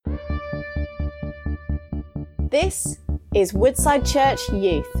This is Woodside Church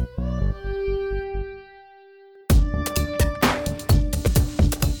Youth.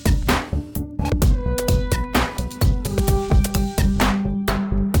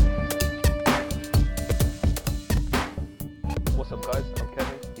 What's up, guys? I'm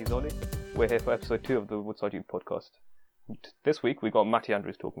Kevin. He's Ollie. We're here for episode 2 of the Woodside Youth podcast. This week, we got Matty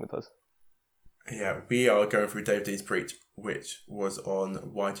Andrews talking with us. Yeah, we are going through David Dean's preach, which was on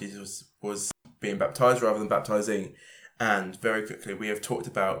why Jesus was being baptized rather than baptizing. And very quickly, we have talked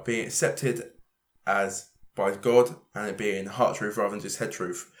about being accepted as by God and it being heart truth rather than just head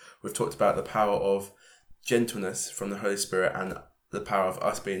truth. We've talked about the power of gentleness from the Holy Spirit and the power of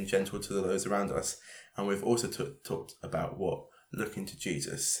us being gentle to those around us. And we've also talked about what looking to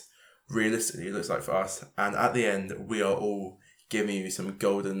Jesus realistically looks like for us. And at the end, we are all giving you some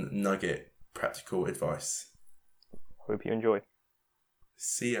golden nugget practical advice. Hope you enjoy.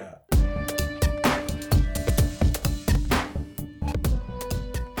 See ya.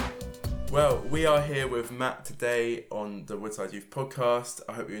 Well, we are here with Matt today on the Woodside Youth podcast.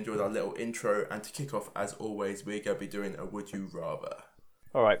 I hope you enjoyed our little intro. And to kick off, as always, we're going to be doing a Would You Rather.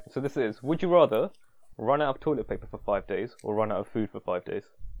 Alright, so this is, would you rather run out of toilet paper for 5 days or run out of food for 5 days?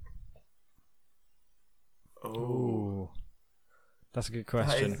 Oh, That's a good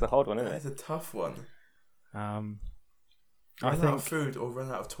question. It's a hard one, that isn't is it? a tough one. I Run out think of food or run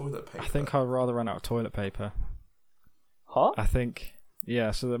out of toilet paper? I think I'd rather run out of toilet paper. Huh? I think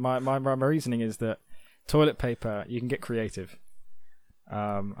so that my reasoning is that toilet paper you can get creative.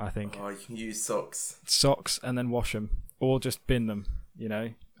 I think Oh, you can use socks. socks and then wash them or just bin them. You know,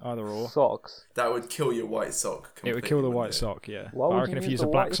 either or. Socks. That would kill your white sock completely. It would kill the wouldn't white it? sock. Yeah. Why But I would reckon you if you use use a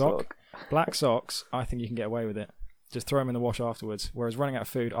the black white sock, black socks, I think you can get away with it. Just throw them in the wash afterwards. Whereas running out of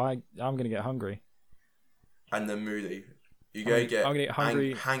food, I'm going to get hungry. And then moody. You're I'm going to get gonna get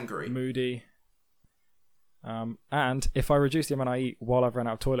hungry, hangry. moody. And if I reduce the amount I eat while I've run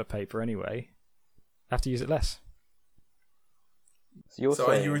out of toilet paper anyway, I have to use it less. So you're So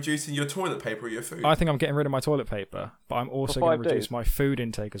are saying you reducing your toilet paper or your food? I think I'm getting rid of my toilet paper, but I'm also For going 5 to reduce days? my food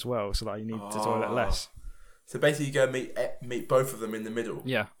intake as well, so that I need the toilet less. So basically you go meet both of them in the middle.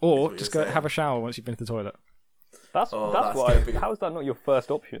 Yeah, Is or what just you're go saying. have a shower once you've been to the toilet. that's that's why. gonna be- How is that not your first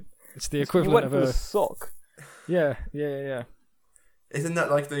option? It's the You equivalent went of for the a sock. yeah. Isn't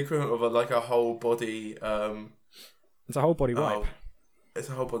that like the equivalent of a whole body? It's a whole body wipe, Oh, it's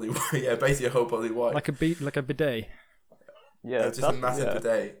a whole body. Yeah, basically a whole body wipe. like a bidet. Yeah, Just a massive yeah.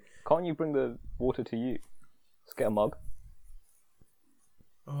 bidet. Can't you bring the water to you? Just get a mug.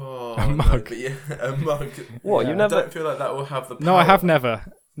 Oh, A no, mug. but yeah, a mug. What, you I never... don't feel like that will have the power. No, I have never.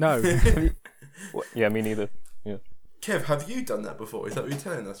 No. What? Yeah, me neither. Yeah. Kev, have you done that before? Is that what you're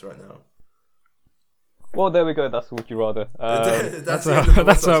telling us right now? Well, there we go. That's Would You Rather. That's our- the end of the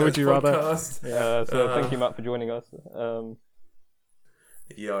that's our What's Would You Rather. podcast. So thank you, Matt, for joining us.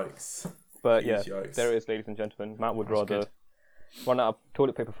 Yikes. But Huge yeah, yikes. there it is, ladies and gentlemen. Matt would That's rather good. run out of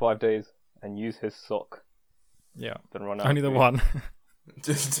toilet paper for 5 days and use his sock Yeah. than run out. Only of the food. one.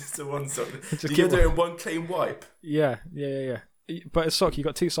 Just the one sock. Just You keep can do it in one clean wipe. Yeah. But a sock, you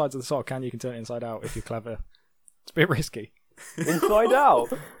got two sides of the sock, and you can turn it inside out if you're clever. It's a bit risky. Inside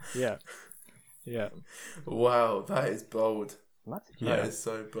out. Yeah. Yeah. Wow, that is bold. Matt's a That Yeah. is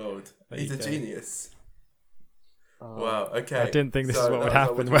so bold. There He's you a go. genius. Oh. Wow, okay. I didn't think this So is what that would was our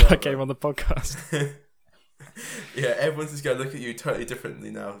happen Would You when I Rather. came on the podcast. Yeah, everyone's just going to look at you totally differently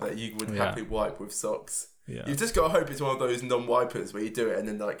now that you would Yeah. happily wipe with socks. Yeah. You've just got to hope it's one of those non-wipers where you do it and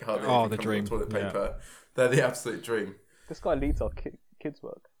then hardly Oh, anything the comes dream. on toilet Yeah. paper. They're the absolute dream. This guy leads our kids'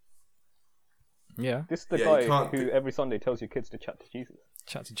 work. Yeah. This is the Yeah, you guy can't who do- every Sunday tells your kids to chat to Jesus.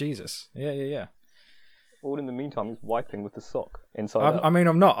 Chat to Jesus. Yeah. All in the meantime, he's wiping with the sock inside out. I mean,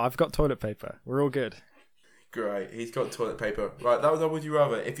 I'm not. I've got toilet paper. We're all good. Great, he's got toilet paper. Right, that was our Would You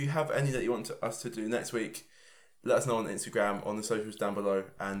Rather. If you have any that you want us to do next week, let us know on Instagram, on the socials down below,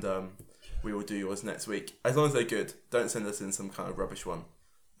 and we will do yours next week. As long as they're good. Don't send us in some kind of rubbish one.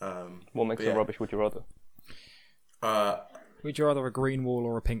 What makes but yeah. a rubbish Would You Rather? Would you rather a green wall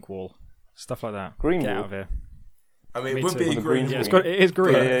or a pink wall? Stuff like that. Green Get wall? out of here. I mean, Me it would too. be With a the green green Yeah, wall, it is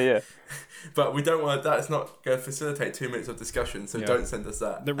green. Yeah. but we don't want that's not going to facilitate 2 minutes of discussion, so Yeah. don't send us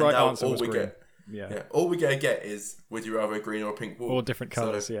that. The And right now answer all was we green. get- Yeah. Yeah, all we're going to get is would you rather a green or a pink wall? All different So-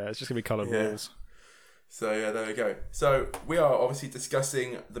 colours, yeah. It's just going to be coloured Yeah. walls. So yeah, there we go. So we are obviously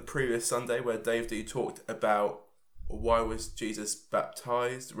discussing the previous Sunday where Dave D talked about why was Jesus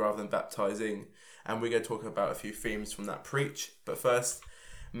baptized rather than baptizing, and we're going to talk about a few themes from that preach. But first,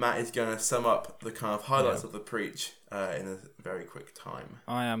 Matt is going to sum up the kind of highlights of the preach in a very quick time.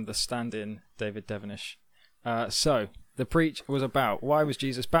 I am the stand-in David Devonish. So, the preach was about why was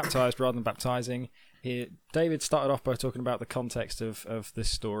Jesus baptized rather than baptizing. David started off by talking about the context of this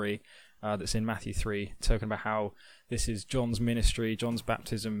story that's in Matthew 3, talking about how this is John's ministry, John's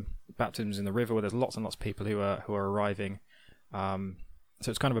baptisms in the river, where there's lots and lots of people who are arriving. So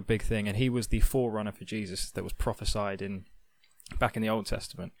it's kind of a big thing, and he was the forerunner for Jesus that was prophesied back in the Old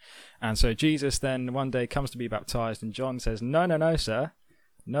Testament. And so Jesus then one day comes to be baptized, and John says, no, sir,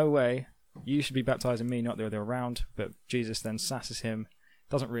 no way. You should be baptizing me, not the other way around. But Jesus then sasses him.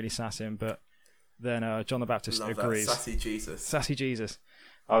 Doesn't really sass him, but then John the Baptist agrees. That. Sassy Jesus. Sassy Jesus.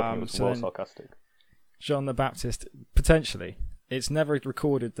 I think it was more sarcastic. John the Baptist, potentially. It's never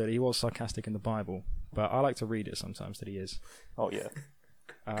recorded that he was sarcastic in the Bible, but I like to read it sometimes that he is. Oh, yeah.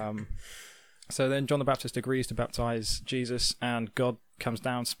 So then John the Baptist agrees to baptize Jesus, and God comes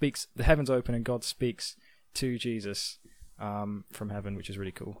down, speaks, the heavens open, and God speaks to Jesus from heaven, which is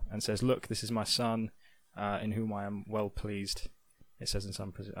really cool, and says, look, this is my son, in whom I am well pleased, it says in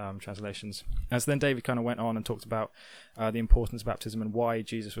some translations. And so then David kind of went on and talked about the importance of baptism and why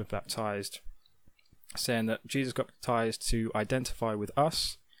Jesus was baptized, saying that Jesus got baptized to identify with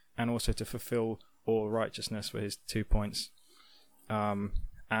us and also to fulfill all righteousness were his 2 points.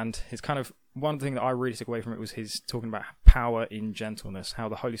 And his kind of one thing that I really took away from it was his talking about power in gentleness, how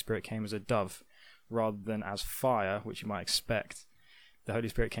the Holy Spirit came as a dove rather than as fire, which you might expect. The Holy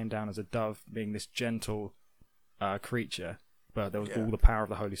Spirit came down as a dove, being this gentle creature, but there was all the power of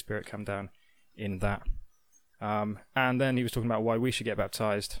the Holy Spirit come down in that. And then he was talking about why we should get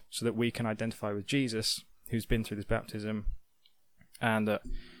baptized, so that we can identify with Jesus, who's been through this baptism, and that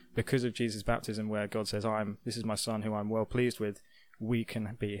because of Jesus' baptism, where God says, "This is my son, who I'm well pleased with," we can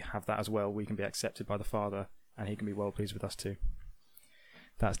have that as well. We can be accepted by the Father, and He can be well pleased with us too.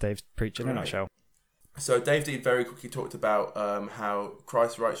 That's Dave's preach in a nutshell. So Dave D very quickly talked about how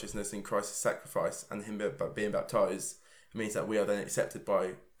Christ's righteousness and Christ's sacrifice and him being baptized means that we are then accepted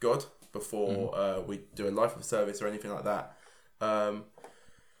by God before we do a life of service or anything like that.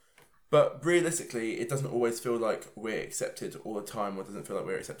 But realistically, it doesn't always feel like we're accepted all the time, or doesn't feel like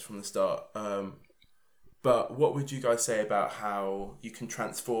we're accepted from the start. But what would you guys say about how you can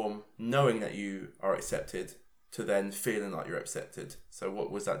transform knowing that you are accepted to then feeling like you're accepted? So what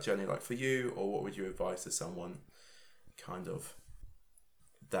was that journey like for you, or what would you advise to someone kind of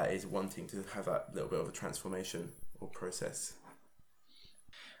that is wanting to have that little bit of a transformation or process?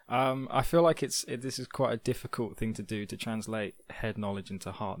 I feel like this is quite a difficult thing to do, to translate head knowledge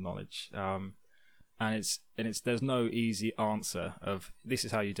into heart knowledge. And there's no easy answer of this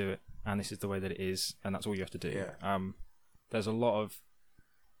is how you do it and this is the way that it is and that's all you have to do. Yeah. There's a lot of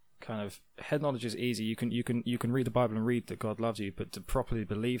kind of head knowledge is easy. You can read the Bible and read that God loves you, but to properly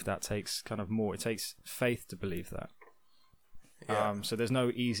believe that takes kind of more. It takes faith to believe that. Yeah. So there's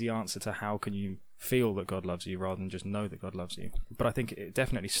no easy answer to how can you feel that God loves you rather than just know that God loves you. But I think it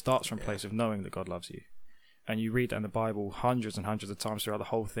definitely starts from a place of knowing that God loves you. And you read that in the Bible hundreds and hundreds of times throughout the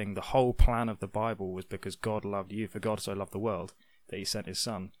whole thing. The whole plan of the Bible was because God loved you. For God so loved the world that He sent His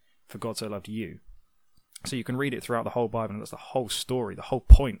Son. For God so loved you. So you can read it throughout the whole Bible, and that's the whole story. The whole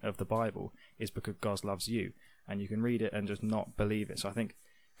point of the Bible is because God loves you. And you can read it and just not believe it. So I think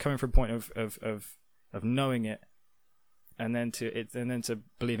coming from a point of knowing it, and then to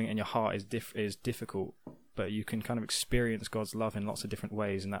believing it in your heart is difficult, but you can kind of experience God's love in lots of different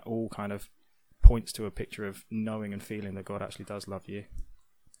ways, and that all kind of points to a picture of knowing and feeling that God actually does love you.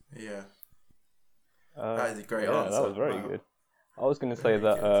 Yeah, that is a great answer. That was very good. I was going to say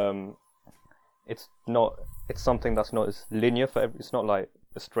that it's something that's not as linear for it's not like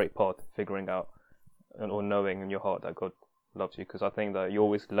a straight path figuring out or knowing in your heart that God loves you, because I think that you're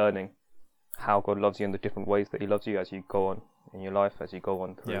always learning how God loves you in the different ways that He loves you as you go on in your life, as you go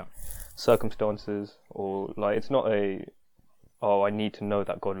on through circumstances, or like it's not I need to know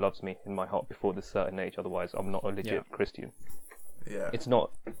that God loves me in my heart before this certain age, otherwise I'm not a legit Christian. Yeah, it's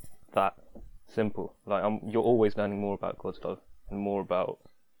not that simple. Like you're always learning more about God's love and more about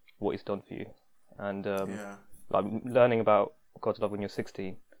what He's done for you, and like learning about God's love when you're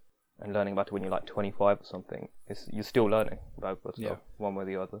 16 and learning about it when you're like 25 or something. You're still learning about God's love one way or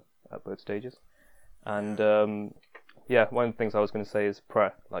the other at both stages. And one of the things I was going to say is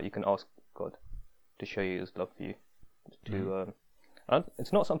prayer. Like you can ask God to show you His love for you. And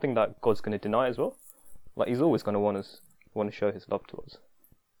it's not something that God's going to deny as well. Like He's always going to want to show His love to us.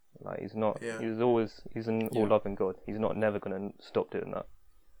 Like He's not. He's an all-loving God. He's not never going to stop doing that.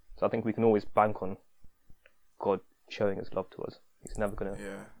 So I think we can always bank on God showing His love to us. He's never going to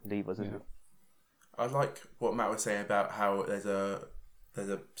leave us, is He? I like what Matt was saying about how there's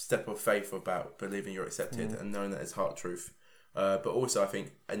a step of faith about believing you're accepted and knowing that it's heart truth. But also, I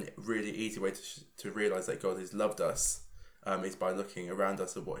think a really easy way to realize that God has loved us is by looking around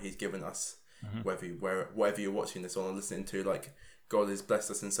us at what He's given us. Whatever you're watching this on or listening to, like, God has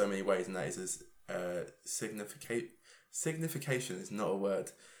blessed us in so many ways, and that is signification is not a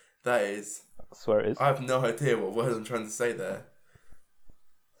word. That is. I swear it is. I have no idea what word I'm trying to say there.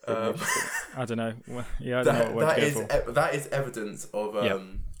 I don't know. Well, yeah, I don't know what word to go for. That is evidence of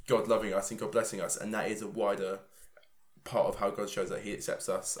God loving us and God blessing us, and that is a wider part of how God shows that He accepts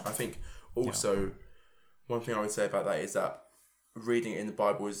us. I think also one thing I would say about that is that reading it in the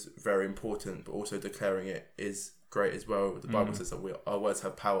Bible is very important, but also declaring it is great as well. The Bible says that our words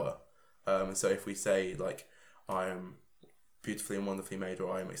have power. So if we say, like, I am beautifully and wonderfully made,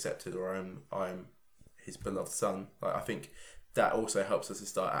 or I am accepted, or I am His beloved son, like, I think that also helps us to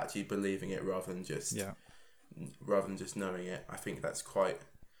start actually believing it rather than just knowing it. I think that's quite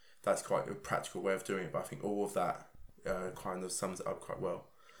a practical way of doing it, but I think all of that kind of sums it up quite well.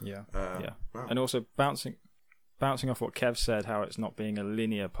 Wow. And also bouncing off what Kev said, how it's not being a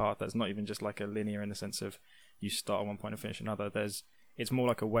linear path. That's not even just like a linear in the sense of you start at one point and finish another. It's more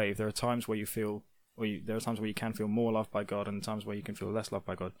like a wave. There are times where there are times where you can feel more loved by God, and times where you can feel less loved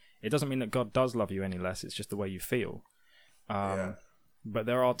by God. It doesn't mean that God does love you any less. It's just the way you feel. But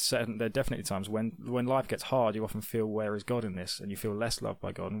there are definitely times when life gets hard, you often feel, where is God in this? And you feel less loved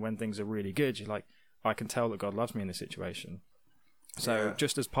by God. And when things are really good, you're like, I can tell that God loves me in this situation. So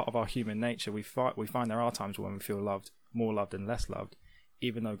just as part of our human nature, we find there are times when we feel loved, more loved and less loved,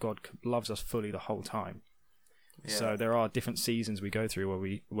 even though God loves us fully the whole time. So there are different seasons we go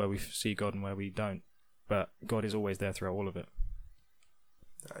through where we see God and where we don't, but God is always there throughout all of it.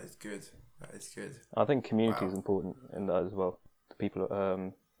 That is good. I think community is important in that as well. The people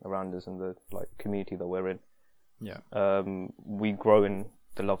around us and the community that we're in. Yeah. We grow in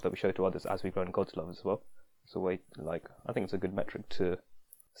the love that we show to others as we grow in God's love as well. So I think it's a good metric to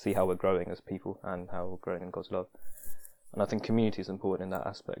see how we're growing as people and how we're growing in God's love. And I think community is important in that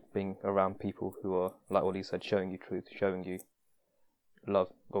aspect, being around people who are, like Ollie said, showing you truth, showing you love,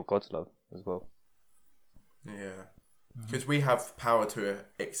 or God's love as well. Yeah. Because we have power to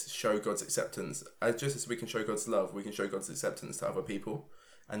show God's acceptance. Just as we can show God's love, we can show God's acceptance to other people.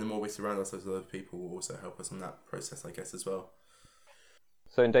 And the more we surround ourselves with other people will also help us on that process, I guess, as well.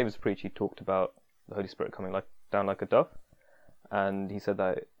 So in David's preach, he talked about the Holy Spirit coming down like a dove. And he said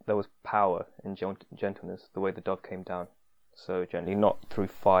that there was power in gentleness, the way the dove came down. So gently, not through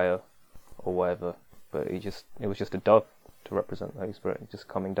fire or whatever, but it was just a dove to represent the Holy Spirit just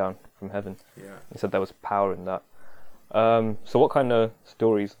coming down from heaven. Yeah. He said there was power in that. So what kind of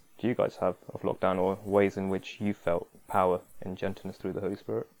stories do you guys have of lockdown, or ways in which you felt power and gentleness through the Holy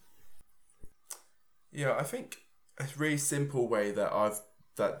Spirit? Yeah, I think a really simple way that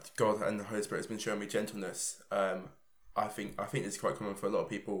God and the Holy Spirit has been showing me gentleness. I think it's quite common for a lot of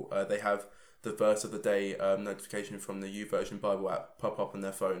people. They have the verse of the day notification from the YouVersion Bible app pop up on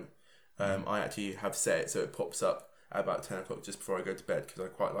their phone. I actually have set it so it pops up at about 10 o'clock just before I go to bed, because I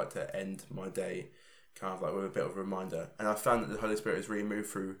quite like to end my day kind of with a bit of a reminder. And I found that the Holy Spirit has really moved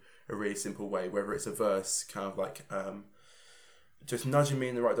through a really simple way, whether it's a verse kind of just nudging me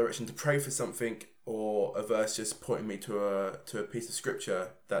in the right direction to pray for something, or a verse just pointing me to a piece of scripture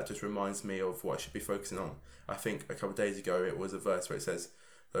that just reminds me of what I should be focusing on. I think a couple of days ago it was a verse where it says,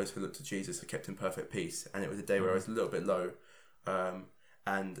 "Those who look to Jesus are kept in perfect peace," and it was a day where I was a little bit low,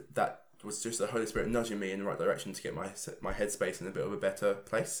 and that was just the Holy Spirit nudging me in the right direction to get my headspace in a bit of a better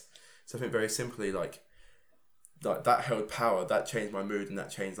place. So I think very simply, like that held power, that changed my mood, and that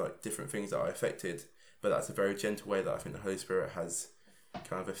changed different things that I affected. But that's a very gentle way that I think the Holy Spirit has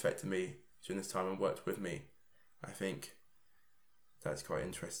kind of affected me during this time and worked with me. I think that's quite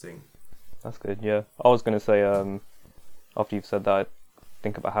interesting. That's good, yeah. I was going to say, after you've said that, I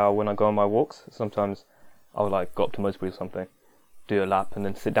think about how when I go on my walks, sometimes I'll go up to Mosbury or something, do a lap, and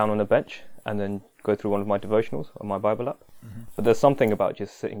then sit down on a bench, and then go through one of my devotionals on my Bible app. Mm-hmm. But there's something about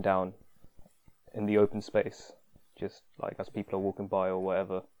just sitting down in the open space, just as people are walking by or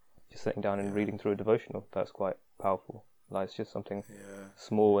whatever, just sitting down and reading through a devotional. That's quite powerful. It's just something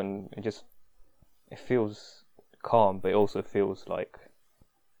small, and it feels calm, but it also feels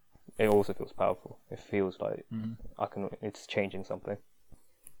powerful. It feels like it's changing something.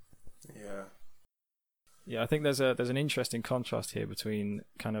 Yeah, I think there's an interesting contrast here between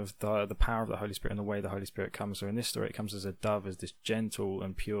kind of the power of the Holy Spirit and the way the Holy Spirit comes. So in this story, it comes as a dove, as this gentle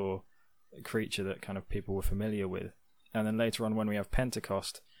and pure creature that kind of people were familiar with. And then later on, when we have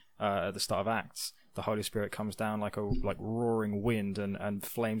Pentecost at the start of Acts, the Holy Spirit comes down like roaring wind and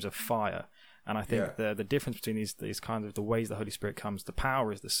flames of fire. And I think the difference between these kind of the ways the Holy Spirit comes, the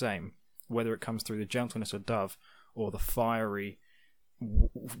power is the same, whether it comes through the gentleness of dove or the fiery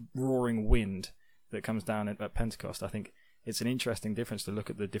roaring wind that comes down at Pentecost. I think it's an interesting difference to look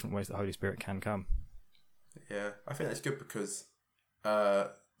at the different ways the Holy Spirit can come. Yeah, I think that's good because the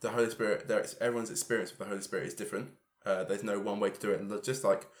Holy Spirit, everyone's experience with the Holy Spirit is different. There's no one way to do it. And just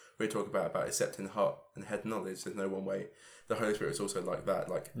like we talk about accepting heart and head knowledge, there's no one way. The Holy Spirit is also like that.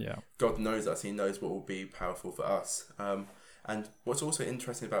 Like God knows us. He knows what will be powerful for us. And what's also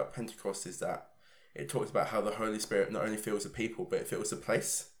interesting about Pentecost is that it talks about how the Holy Spirit not only fills the people, but it fills the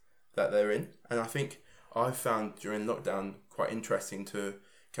place that they're in. And I think I found during lockdown quite interesting to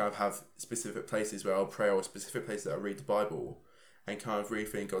kind of have specific places where I'll pray, or specific places that I read the Bible, and kind of really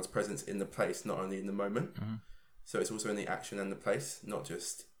feeling God's presence in the place, not only in the moment. Mm-hmm. So it's also in the action and the place, not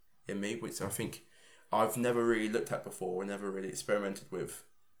just in me, which I think I've never really looked at before, or never really experimented with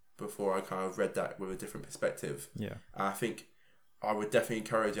before. I kind of read that with a different perspective. Yeah. And I think I would definitely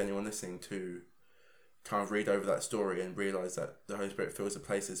encourage anyone listening to kind of read over that story and realise that the Holy Spirit fills the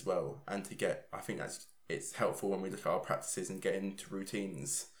place as well. And I think it's helpful when we look at our practices and get into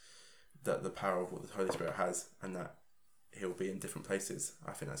routines, that the power of what the Holy Spirit has, and that He'll be in different places.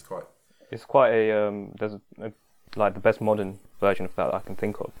 I think that's quite... It's quite there's like the best modern version of that I can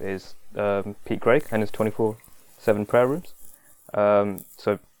think of is Pete Greig and his 24/7 prayer rooms.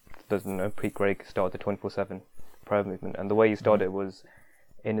 So Pete Greig started the 24/7 prayer movement, and the way he started was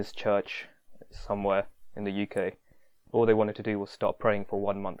in his church somewhere in the UK. All they wanted to do was start praying for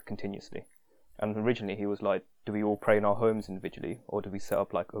 1 month continuously. And originally he was like, do we all pray in our homes individually, or do we set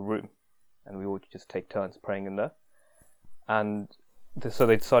up like a room and we all just take turns praying in there? And so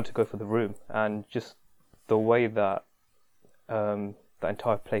they decided to go for the room, and just the way that the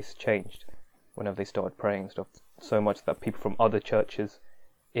entire place changed whenever they started praying and stuff, so much that people from other churches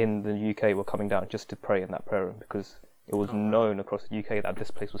in the UK were coming down just to pray in that prayer room, because it was known across the UK that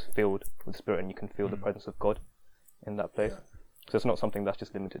this place was filled with the Spirit, and you can feel the presence of God in that place. Yeah. So it's not something that's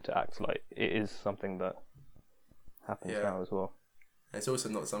just limited to Acts. Like, it is something that happens now as well. It's also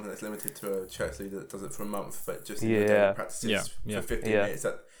not something that's limited to a church leader that does it for a month, but just in the daily practices for 15 minutes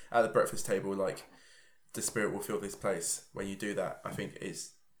at the breakfast table. Like, the Spirit will fill this place. When you do that, I think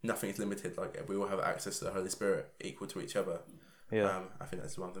nothing is limited. Like, we all have access to the Holy Spirit equal to each other. I think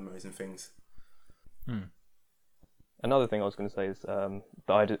that's one of the amazing things. Another thing I was going to say is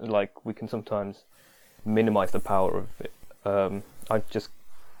we can sometimes minimize the power of it. I just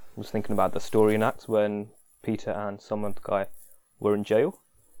was thinking about the story in Acts when Peter and some other guy were in jail,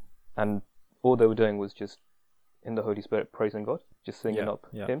 and all they were doing was just in the Holy Spirit praising God, just singing up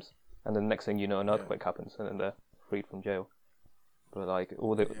hymns, and then the next thing you know, an earthquake happens, and then they're freed from jail. But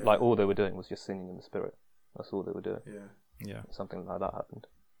all they were doing was just singing in the Spirit. That's all they were doing. Something like that happened,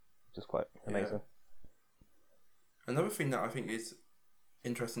 which is quite amazing. Another thing that I think is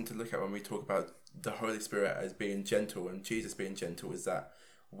interesting to look at when we talk about the Holy Spirit as being gentle and Jesus being gentle is that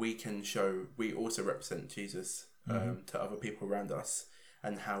we also represent Jesus to other people around us,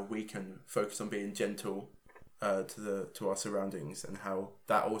 and how we can focus on being gentle to our surroundings, and how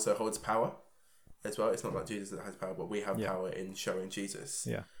that also holds power as well. It's not like Jesus that has power, but we have power in showing Jesus.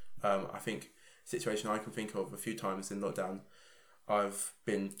 I think a situation I can think of a few times in lockdown, I've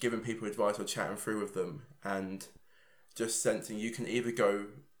been giving people advice or chatting through with them, and just sensing you can either go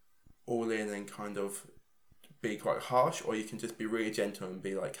all in and kind of be quite harsh, or you can just be really gentle and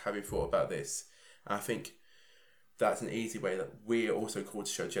be like, have you thought about this? And I think that's an easy way that we are also called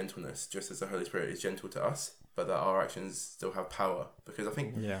to show gentleness, just as the Holy Spirit is gentle to us, but that our actions still have power. Because I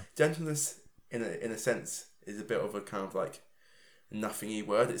think gentleness, in a sense, is a bit of a kind of like nothing-y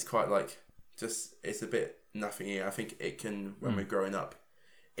word. It's quite like it's a bit nothing-y. I think it can, when we're growing up,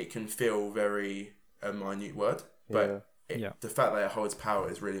 it can feel very a minute word, but the fact that it holds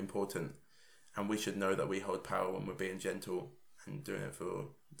power is really important, and we should know that we hold power when we're being gentle and doing it for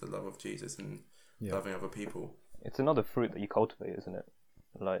the love of Jesus and loving other people. It's another fruit that you cultivate, isn't it?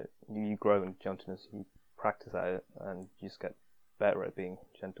 Like, you grow in gentleness, you practice at it, and you just get better at being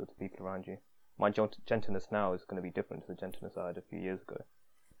gentle to people around you. My gentleness now is going to be different to the gentleness I had a few years ago.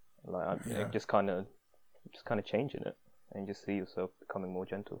 Like, I'm just kind of changing it, and you just see yourself becoming more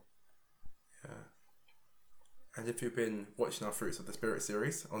gentle. Yeah. And if you've been watching our Fruits of the Spirit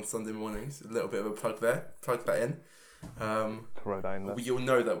series on Sunday mornings, a little bit of a plug there, plug that in. Throw that in there. You'll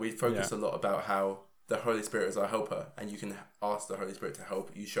know that we focus a lot about how the Holy Spirit is our helper, and you can ask the Holy Spirit to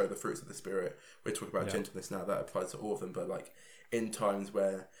help you show the fruits of the Spirit. We're talking about gentleness now, that applies to all of them, but like in times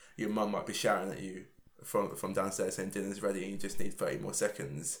where your mum might be shouting at you from downstairs saying dinner's ready and you just need 30 more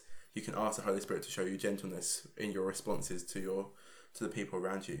seconds, you can ask the Holy Spirit to show you gentleness in your responses to the people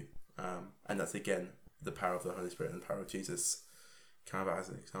around you. And that's again the power of the Holy Spirit and the power of Jesus, kind of as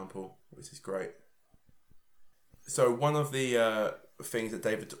an example, which is great. So one of the things that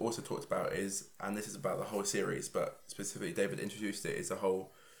David also talked about is, and this is about the whole series, but specifically David introduced it, is the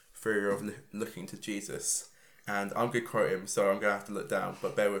whole theory of looking to Jesus. And I'm going to quote him, so I'm going to have to look down,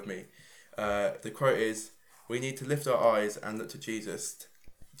 but bear with me. The quote is, "We need to lift our eyes and look to Jesus.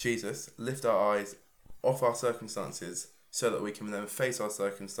 Jesus, lift our eyes off our circumstances so that we can then face our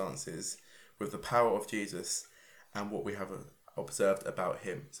circumstances with the power of Jesus and what we have observed about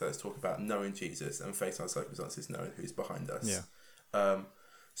him." So let's talk about knowing Jesus and face our circumstances, knowing who's behind us. Yeah.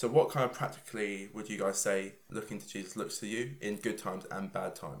 So what kind of practically would you guys say looking to Jesus looks to you in good times and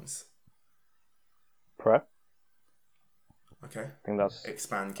bad times? Prayer. Okay. I think that's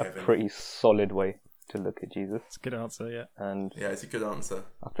Expand, a Kevin. pretty solid way to look at Jesus. It's a good answer, yeah. And Yeah, it's a good answer.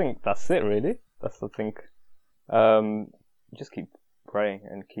 I think that's it, really. That's, I think, just keep praying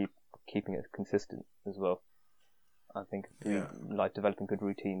and keeping it consistent as well. I think like developing good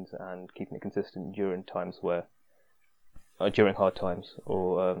routines and keeping it consistent during times during hard times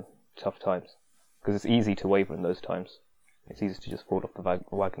or tough times, because it's easy to waver in those times. It's easy to just fall off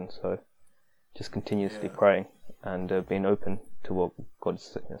the wagon. So just continuously praying and being open to what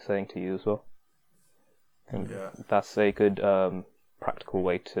God's saying to you as well. And that's a good practical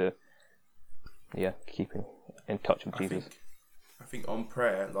way to keeping in touch with Jesus. I think on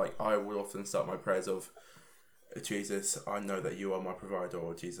prayer, like I will often start my prayers of, "Jesus, I know that you are my provider,"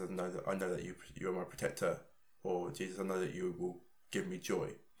 or "Jesus, I know that you are my protector," or "Jesus, I know that you will give me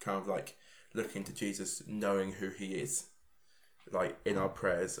joy." Kind of like looking to Jesus, knowing who he is, like in our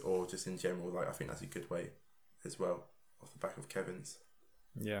prayers or just in general. Like I think that's a good way as well, off the back of Kevin's.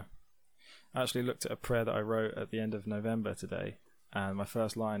 Yeah. I actually looked at a prayer that I wrote at the end of November today, and my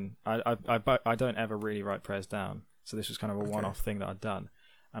first line, I don't ever really write prayers down, so this was kind of a one-off thing that I'd done.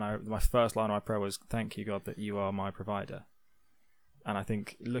 And my first line of my prayer was, "Thank you, God, that you are my provider." And I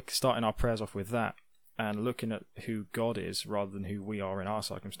think starting our prayers off with that and looking at who God is rather than who we are in our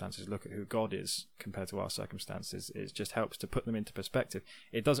circumstances, look at who God is compared to our circumstances, it just helps to put them into perspective.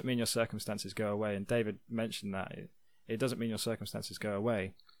 It doesn't mean your circumstances go away, and David mentioned that. It doesn't mean your circumstances go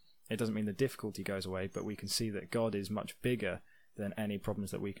away. It doesn't mean the difficulty goes away, but we can see that God is much bigger than any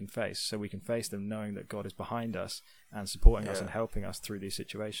problems that we can face. So we can face them knowing that God is behind us and supporting us and helping us through these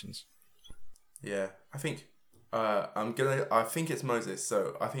situations. Yeah, I think I think it's Moses.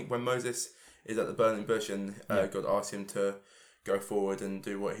 So I think when Moses is at the burning bush and God asks him to go forward and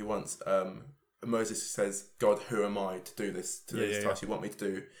do what he wants, Moses says, "God, who am I to do this task you want me to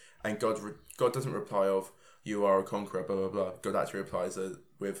do?" And God doesn't reply of, "You are a conqueror," blah blah blah. God actually replies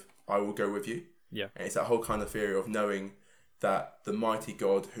with, "I will go with you." Yeah, and it's that whole kind of theory of knowing that the mighty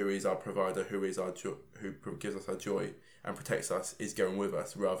God, who is our provider, who is our who gives us our joy and protects us, is going with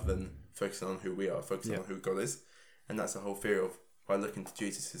us, rather than focusing on who we are, focusing on who God is. And that's the whole theory of why looking to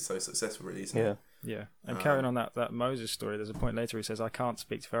Jesus is so successful, really, isn't it? Yeah. And carrying on that Moses story, there's a point later he says, "I can't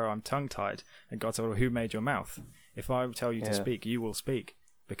speak to Pharaoh, I'm tongue-tied." And God said, "Well, who made your mouth? If I tell you to speak, you will speak,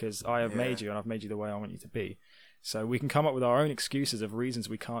 because I have made you and I've made you the way I want you to be." So we can come up with our own excuses of reasons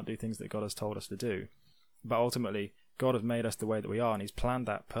we can't do things that God has told us to do. But ultimately, God has made us the way that we are, and he's planned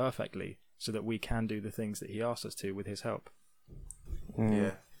that perfectly so that we can do the things that he asked us to with his help.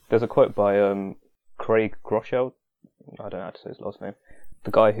 Yeah. There's a quote by Craig Groeschel. I don't know how to say his last name.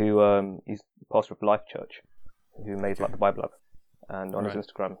 The guy who he's pastor of Life Church, who made like the Bible app, and on his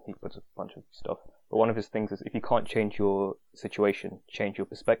Instagram he puts a bunch of stuff. But one of his things is, if you can't change your situation, change your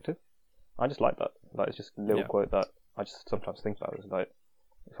perspective. I just like that. Like, it's just a little quote that I just sometimes think about. It's like,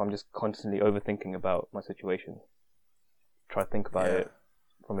 if I'm just constantly overthinking about my situation, try to think about it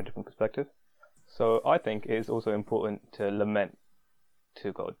from a different perspective. So I think it is also important to lament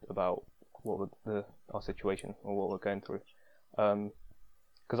to God about our situation or what we're going through,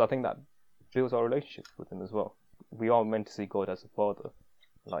 because I think that builds our relationship with him as well. We are meant to see God as a father,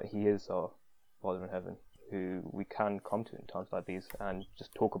 like he is our Father in heaven, who we can come to in times like these and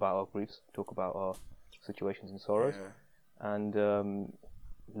just talk about our griefs, talk about our situations and sorrows, and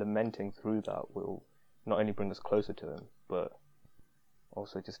lamenting through that will not only bring us closer to him, but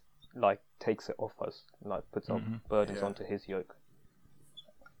also just like takes it off us, like puts our burdens onto his yoke.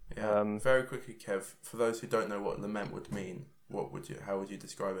 Very quickly, Kev, for those who don't know what lament would mean, how would you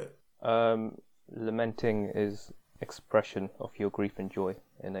describe it? Lamenting is expression of your grief and joy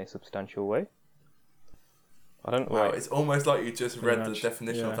in a substantial way. I don't know. Wow, it's almost like you just read the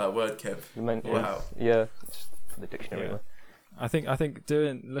definition of that word, Kev. Lament wow. Just the dictionary. Yeah. I think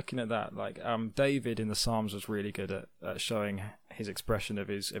looking at that, like David in the Psalms was really good at showing his expression of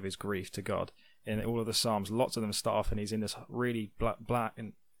his grief to God. In all of the Psalms, lots of them start off and he's in this really black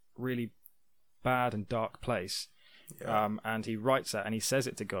and really bad and dark place. And he writes that and he says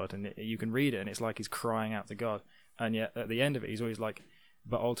it to God, and you can read it and it's like he's crying out to God. And yet at the end of it, he's always like,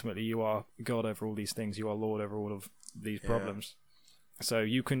 but ultimately you are God over all these things. You are Lord over all of these problems. So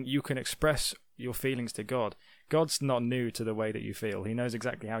you can express your feelings to God. God's not new to the way that you feel. He knows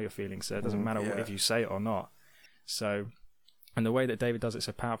exactly how you're feeling, so it doesn't matter if you say it or not. So, and the way that David does it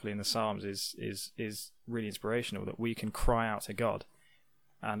so powerfully in the Psalms is really inspirational, that we can cry out to God,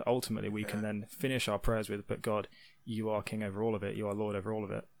 and ultimately we can then finish our prayers with, but God, you are King over all of it. You are Lord over all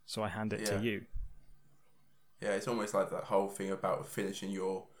of it. So I hand it to you. Yeah, it's almost like that whole thing about finishing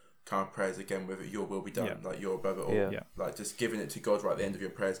your kind of prayers again with your will be done, like you're above it all. Like just giving it to God right at the end of your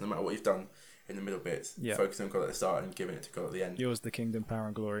prayers, no matter what you've done in the middle bits. Focusing on God at the start and giving it to God at the end. Yours the kingdom, power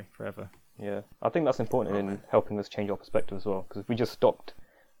and glory forever. Yeah, I think that's important in helping us change our perspective as well, because if we just stopped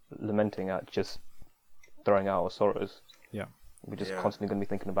lamenting at just throwing out our sorrows, we're just constantly going to be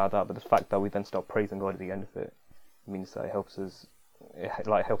thinking about that. But the fact that we then start praising God at the end of it means that it helps us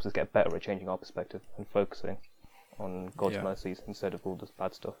get better at changing our perspective and focusing on God's mercies instead of all this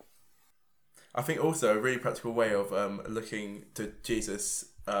bad stuff. I think also a really practical way of looking to Jesus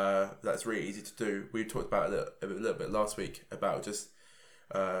that's really easy to do. We talked about it a little bit last week about just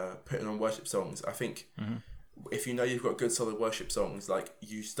putting on worship songs. I think if you know you've got good solid worship songs, like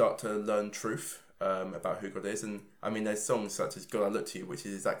you start to learn truth about who God is. And I mean, there's songs such as God I Look to You, which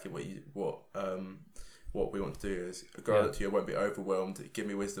is exactly what we want to do is, God I Look to You, I won't be overwhelmed, give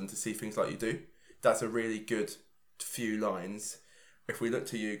me wisdom to see things like you do. That's a really good few lines. If we look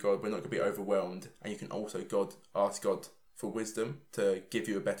to you, God, we're not going to be overwhelmed. And you can also ask God for wisdom to give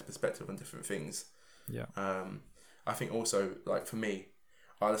you a better perspective on different things. I think also, like for me,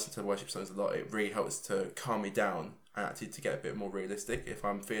 I listen to worship songs a lot. It really helps to calm me down and actually to get a bit more realistic. If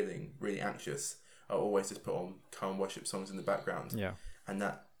I'm feeling really anxious, I'll always just put on calm worship songs in the background. And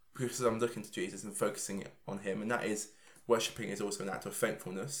that, because I'm looking to Jesus and focusing on him, and that is, worshipping is also an act of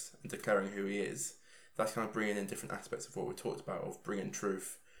thankfulness and declaring who he is. That's kind of bringing in different aspects of what we talked about, of bringing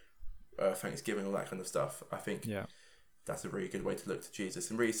truth, thanksgiving, all that kind of stuff. I think that's a really good way to look to Jesus,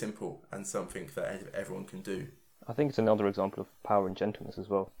 and really simple and something that everyone can do. I think it's another example of power and gentleness as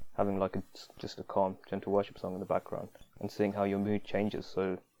well. Having like just a calm, gentle worship song in the background and seeing how your mood changes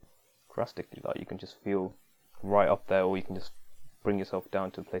so drastically. Like you can just feel right up there, or you can just bring yourself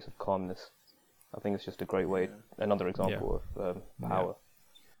down to a place of calmness. I think it's just a great way, another example of power.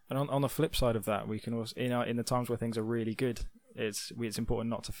 And on the flip side of that, we can also, in the times where things are really good, it's important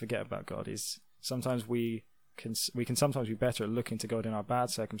not to forget about God. Sometimes we can sometimes be better at looking to God in our bad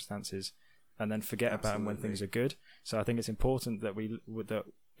circumstances, and then forget about him when things are good. So I think it's important that that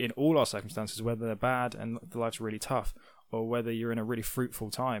in all our circumstances, whether they're bad and life's really tough, or whether you're in a really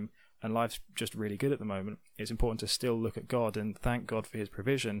fruitful time and life's just really good at the moment, it's important to still look at God and thank God for his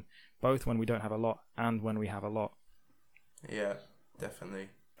provision, both when we don't have a lot and when we have a lot. Yeah, definitely.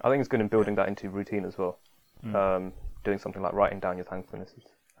 I think it's good in building that into routine as well. Doing something like writing down your thankfulnesses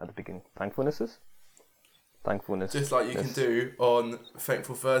at the beginning. Thankfulness. Just like you can do on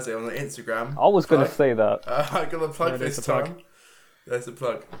Thankful Thursday on the Instagram. I was going to say that. I'm going to plug this time. There's a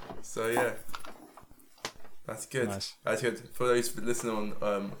plug. So yeah, that's good. Nice. That's good. For those listening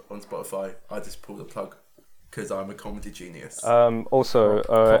on Spotify, I just pulled a plug because I'm a comedy genius. Also,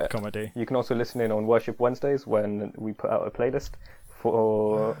 Pop comedy. You can also listen in on Worship Wednesdays when we put out a playlist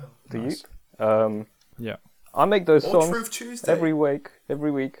for the youth. I make those songs Truth Tuesday. every week.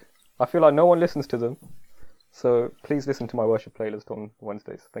 I feel like no one listens to them. So please listen to my worship playlist on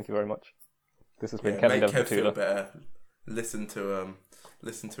Wednesdays. Thank you very much. This has been Kevin make Kev Devon feel better. Listen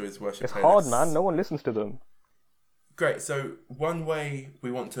to his worship It's playlists. hard, man. No one listens to them. Great. So one way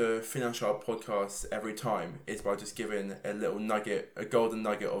we want to finish our podcast every time is by just giving a little nugget, a golden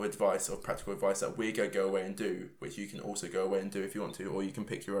nugget of advice or practical advice that we're going to go away and do, which you can also go away and do if you want to, or you can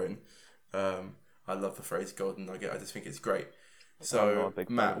pick your own. I love the phrase golden nugget. I just think it's great. So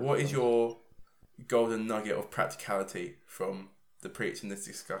Matt, what is your golden nugget of practicality from the preach in this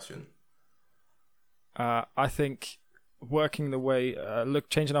discussion? I think working the way,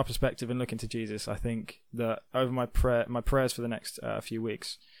 changing our perspective and looking to Jesus. I think that over my prayers for the next few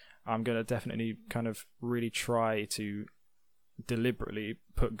weeks, I'm going to definitely kind of really try to deliberately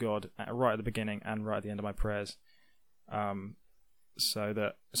put God right at the beginning and right at the end of my prayers, so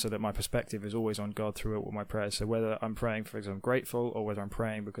that my perspective is always on God through all my prayers. So whether I'm praying because I'm grateful or whether I'm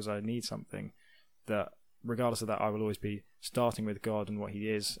praying because I need something, that regardless of that, I will always be starting with God and what he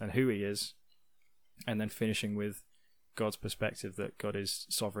is and who he is, and then finishing with God's perspective that God is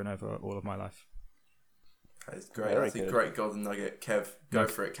sovereign over all of my life. That is great. That's a great golden nugget. Kev, go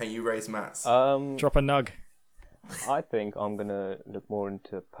for it. Can you raise Matt's? Drop a nug. I think I'm going to look more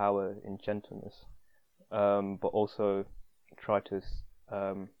into power in gentleness, but also try to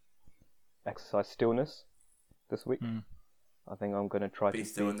exercise stillness. this week. Mm. I think I'm going to try Be to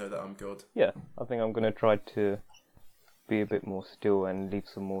still and know that I'm God. Yeah, I think I'm going to try to be a bit more still and leave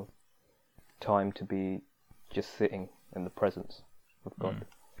some more time to be just sitting in the presence of God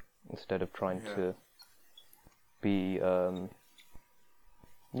instead of trying to be,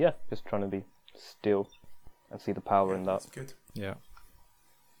 just trying to be still and see the power in that. That's good. Yeah.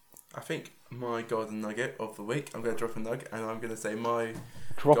 I think my golden nugget of the week, I'm going to drop a nug, and I'm going to say my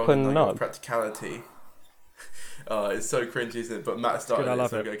Drop a golden nugget of nug. practicality. It's so cringy, isn't it? But Matt started Good, I love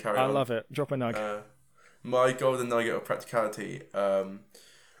so I'm going it. to carry I on. love it. Drop a nug. My golden nugget of practicality,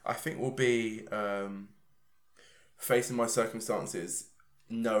 I think, will be facing my circumstances,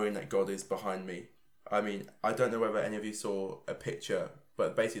 knowing that God is behind me. I mean, I don't know whether any of you saw a picture,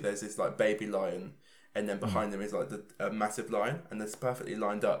 but basically there's this like baby lion, and then behind them is like a massive lion, and it's perfectly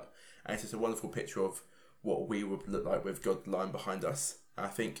lined up, and it's just a wonderful picture of what we would look like with God lying behind us. And I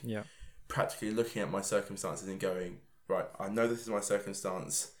think practically looking at my circumstances and going, right, I know this is my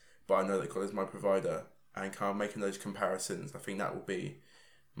circumstance, but I know that God is my provider, and kind of making those comparisons, I think that will be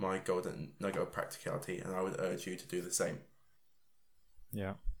my golden nugget of practicality, and I would urge you to do the same.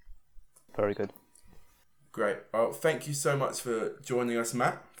 Yeah. Very good. Great. Well, thank you so much for joining us,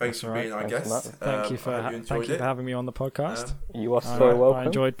 Matt. Thanks for being our Thanks, guest. Matt. Thank you for I hope you enjoyed it. having me on the podcast. You are so welcome. I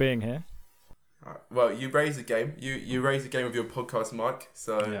enjoyed being here. Well, you raised the game. You raised the game with your podcast mic.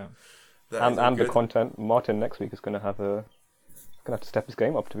 So that is all and the good. content. Martin next week is going to have to step his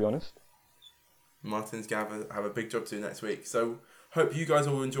game up, to be honest. Martin's going to have a big job to do next week. So hope you guys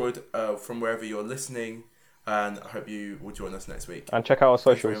all enjoyed from wherever you're listening, and I hope you will join us next week. And check out our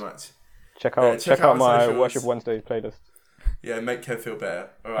Thank you socials. very much. Check check out out my socials. Worship Wednesday playlist. Yeah, make Kev feel better.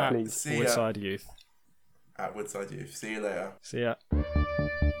 All right. Please. See Woodside ya Youth. at Woodside Youth. See you later. See ya.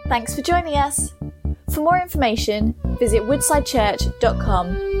 Thanks for joining us. For more information, visit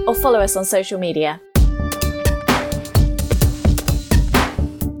woodsidechurch.com or follow us on social media.